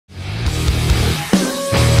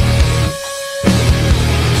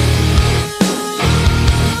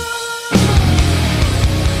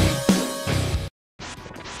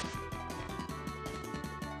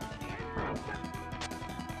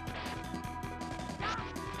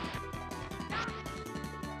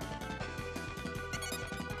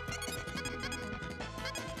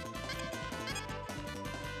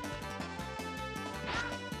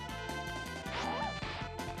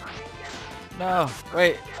No,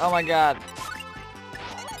 wait, oh my god.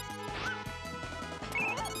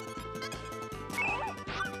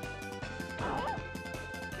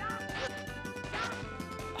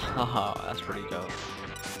 Oh, that's pretty dope.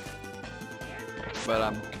 But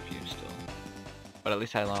I'm confused still. But at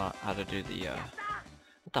least I know how to do the,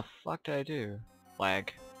 what the fuck did I do?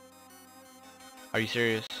 Lag. Are you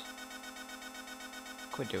serious?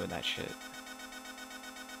 Quit doing that shit.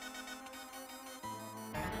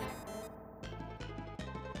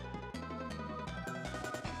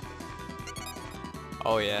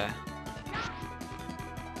 Oh yeah.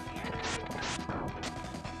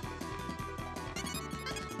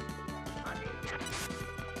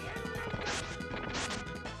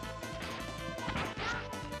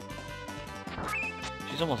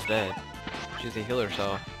 She's almost dead. She has to heal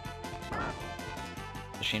herself.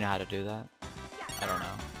 Does she know how to do that? I don't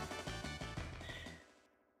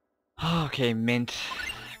know. Okay, Mint.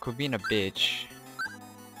 Quit being a bitch.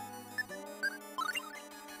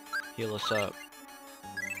 Heal us up.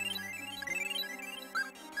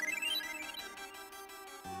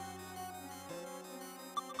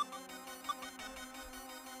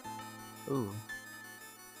 Ooh.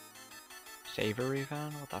 Savory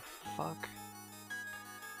found? What the fuck?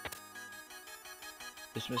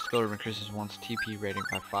 This mystical increases one's TP rating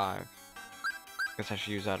by 5. Guess I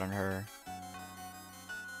should use that on her.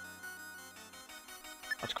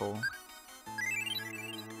 That's cool.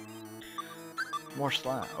 More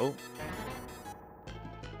slime. Oh.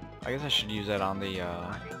 I guess I should use that on the,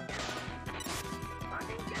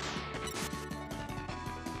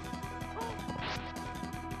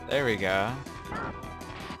 There we go.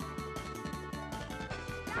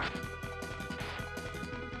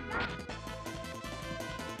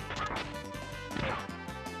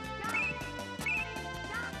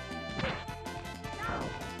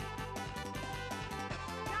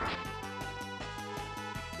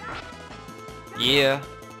 Yeah.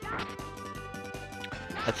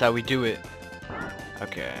 That's how we do it.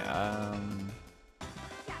 Okay,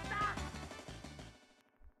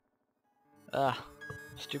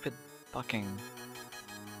 stupid fucking...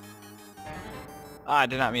 Ah, I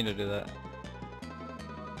did not mean to do that.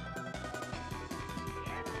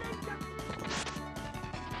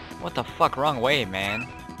 What the fuck? Wrong way, man.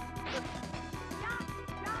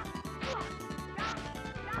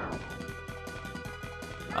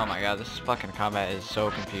 Oh my god, this fucking combat is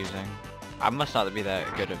so confusing. I must not be that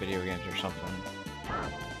good at video games or something.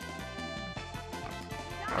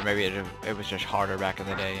 Or maybe it was just harder back in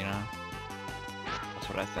the day, you know? That's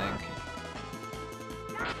what I think.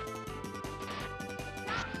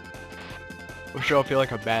 I'm sure I'll feel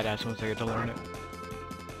like a badass once I get to learn it.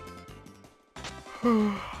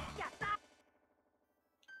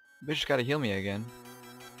 Bitch just gotta heal me again.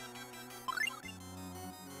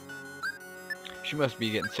 She must be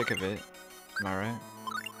getting sick of it. Am I right?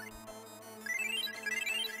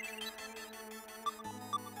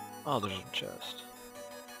 Oh, there's a chest.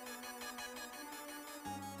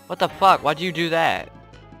 What the fuck? Why'd you do that?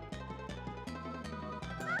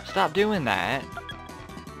 Stop doing that.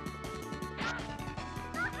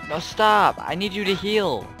 No, stop. I need you to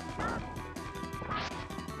heal.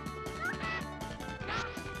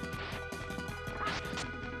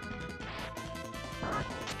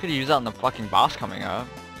 Could use that on the fucking boss coming up.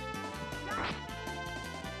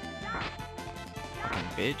 Fucking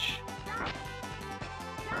bitch.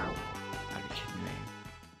 Are you kidding me?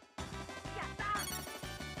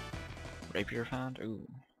 Rapier found? Ooh.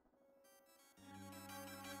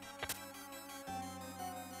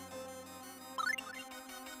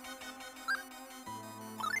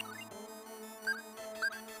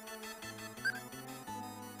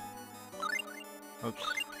 Oops.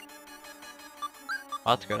 Oh,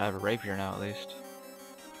 that's good. I have a rapier now, at least.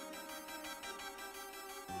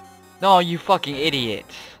 No, you fucking idiot.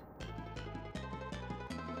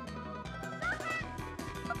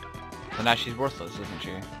 So now she's worthless, isn't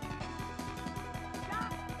she?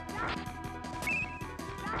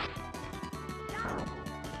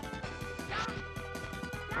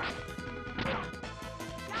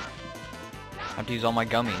 I have to use all my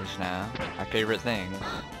gummies now. My favorite things.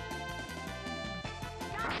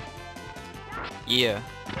 Yeah.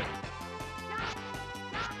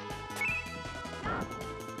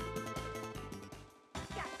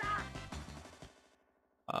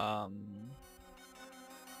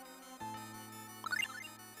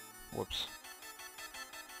 Whoops.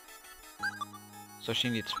 So she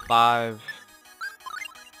needs 5.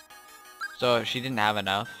 So she didn't have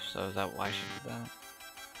enough, so is that why she did that?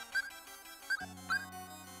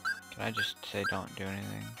 Can I just say don't do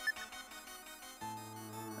anything?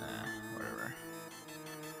 Whatever.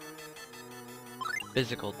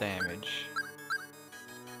 Physical damage.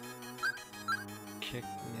 Kick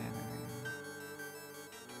the enemy.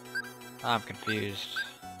 I'm confused.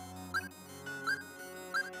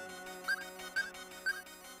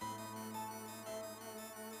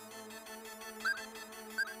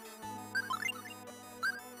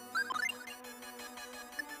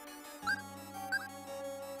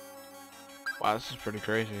 Wow, this is pretty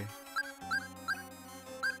crazy.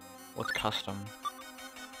 What's custom?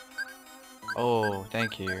 Oh,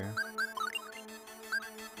 thank you.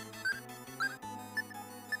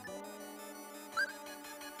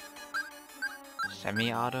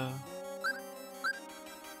 Semi-auto?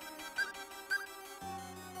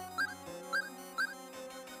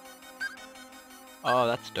 Oh,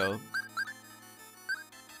 that's dope.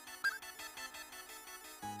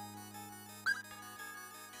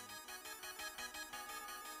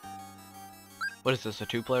 What is this, a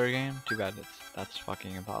two-player game? Too bad that's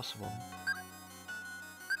fucking impossible.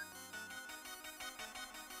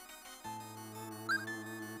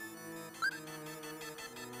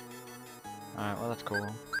 Alright, well that's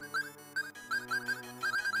cool.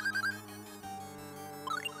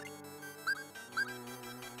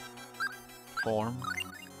 Form.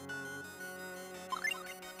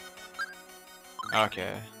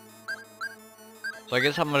 Okay. So I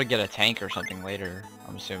guess I'm gonna get a tank or something later,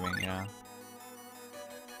 I'm assuming, you know?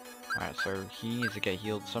 Alright, so he needs to get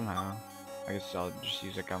healed somehow. I guess I'll just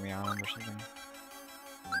use a gummy on him or something.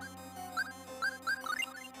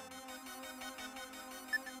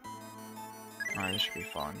 Alright, this should be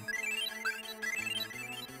fun.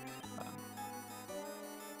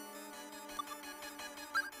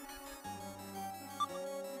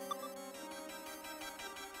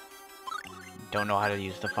 Don't know how to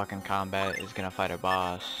use the fucking combat, is gonna fight a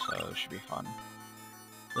boss, so it should be fun.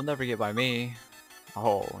 You'll never get by me.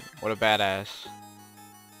 Oh, what a badass.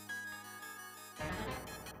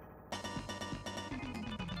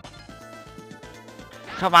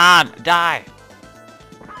 Come on, die!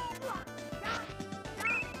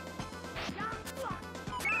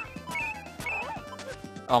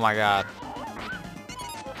 Oh my god.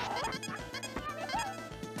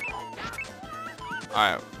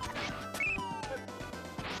 Alright.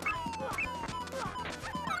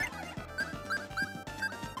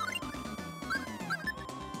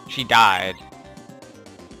 She died.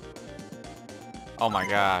 Oh my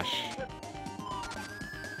gosh.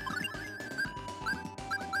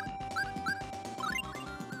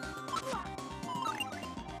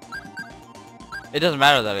 It doesn't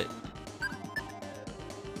matter that it...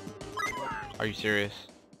 Are you serious?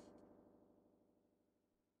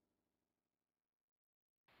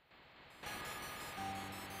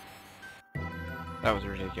 That was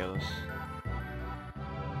ridiculous.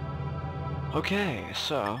 Okay,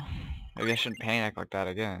 so... maybe I shouldn't panic like that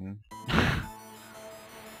again.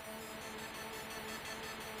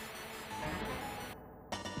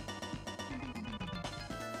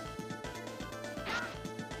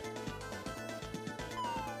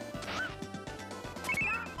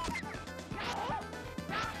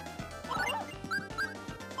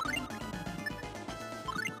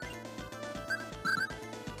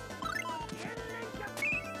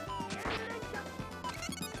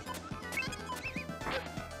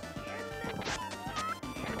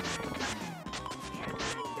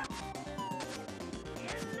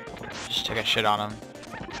 Just took a shit on him.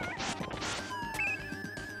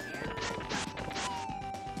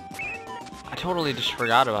 I totally just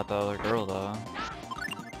forgot about the other girl though.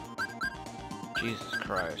 Jesus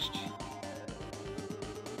Christ.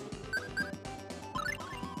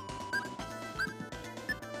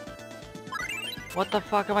 What the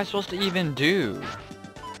fuck am I supposed to even do?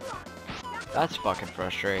 That's fucking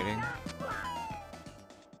frustrating.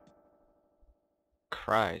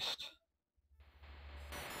 Christ.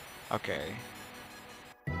 Okay.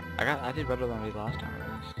 I did better than I did last time at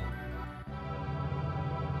least.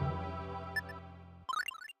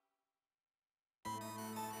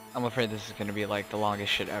 I'm afraid this is gonna be like the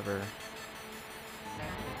longest shit ever.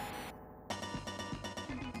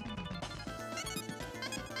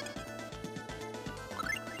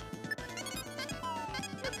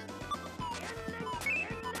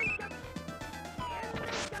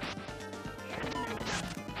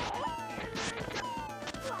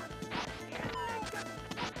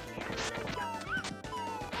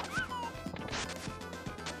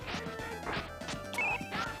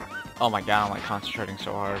 Oh my god, I'm like concentrating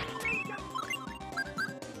so hard.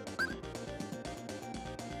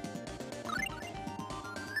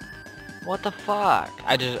 What the fuck?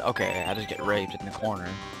 I just get raped in the corner.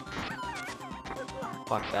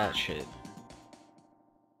 Fuck that shit.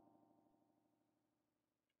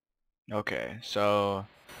 Okay, so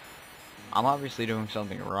I'm obviously doing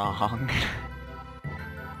something wrong.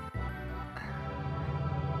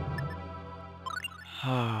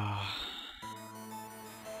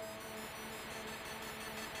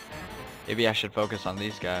 Maybe I should focus on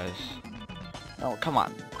these guys. No, come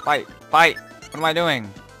on. Fight! Fight! What am I doing?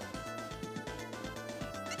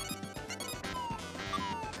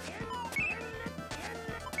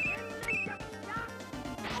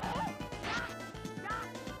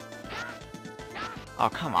 Oh,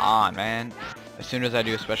 come on, man. As soon as I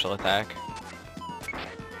do a special attack.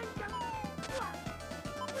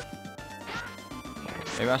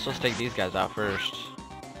 Maybe I'm supposed to take these guys out first.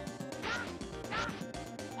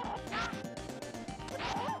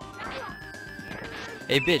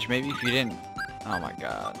 Hey, bitch, maybe if you didn't... Oh my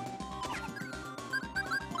god.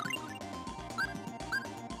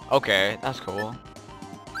 Okay, that's cool.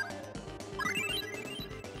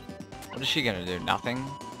 What is she gonna do? Nothing?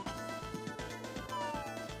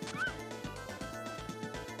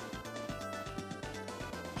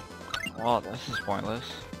 Well, this is pointless.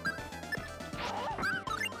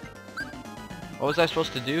 What was I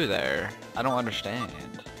supposed to do there? I don't understand.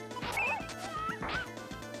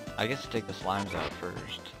 I guess take the slimes out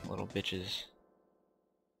first, little bitches.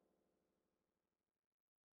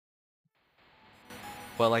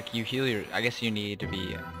 But like you heal your... I guess you need to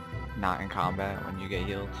be not in combat when you get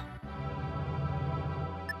healed.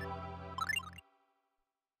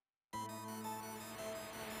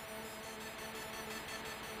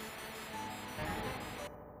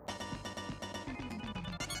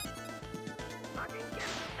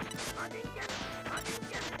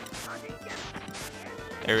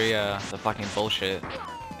 Area, the fucking bullshit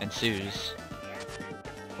ensues.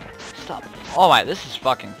 Stop. Oh my, this is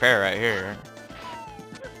fucking fair right here.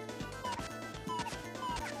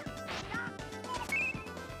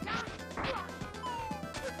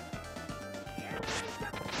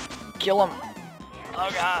 Kill him.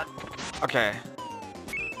 Oh god. Okay.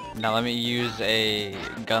 Now let me use a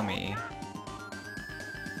gummy.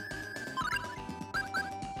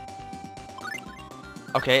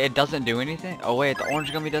 Okay, it doesn't do anything? Oh wait, the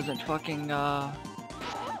orange gummy doesn't fucking, Oh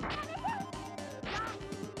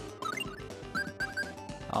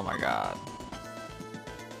my god.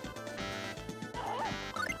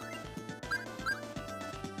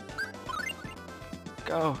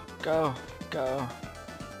 Go, go, go,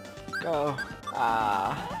 go.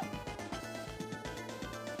 Ah.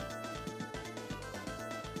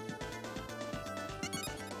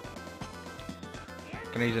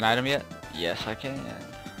 Can I use an item yet? Yes, I can.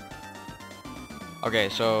 Okay,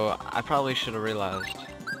 so I probably should have realized.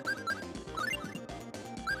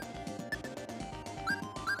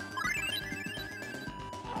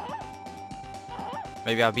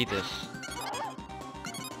 Maybe I'll beat this.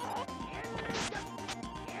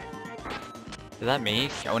 Is that me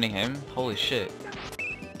owning him? Holy shit.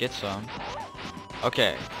 Get some.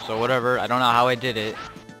 Okay, so whatever. I don't know how I did it.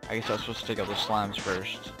 I guess I was supposed to take out the slimes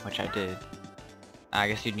first, which I did. I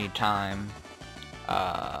guess you'd need time.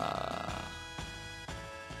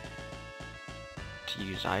 To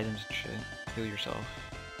use items and shit. Heal yourself.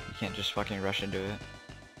 You can't just fucking rush into it.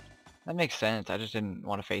 That makes sense. I just didn't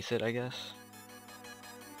want to face it, I guess.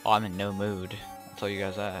 Oh, I'm in no mood. I'll tell you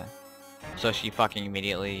guys that. So she fucking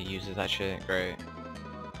immediately uses that shit. Great.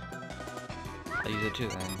 I'll use it too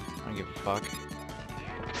then. I don't give a fuck.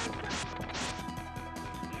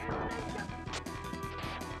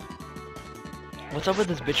 What's up with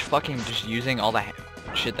this bitch fucking just using all the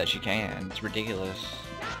shit that she can? It's ridiculous.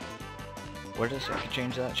 Where does I can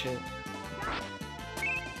change that shit?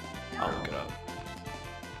 I'll look it up.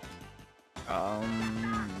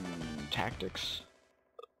 Tactics.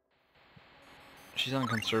 She's on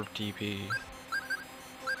conserve TP.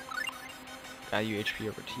 Value HP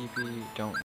over TP. Don't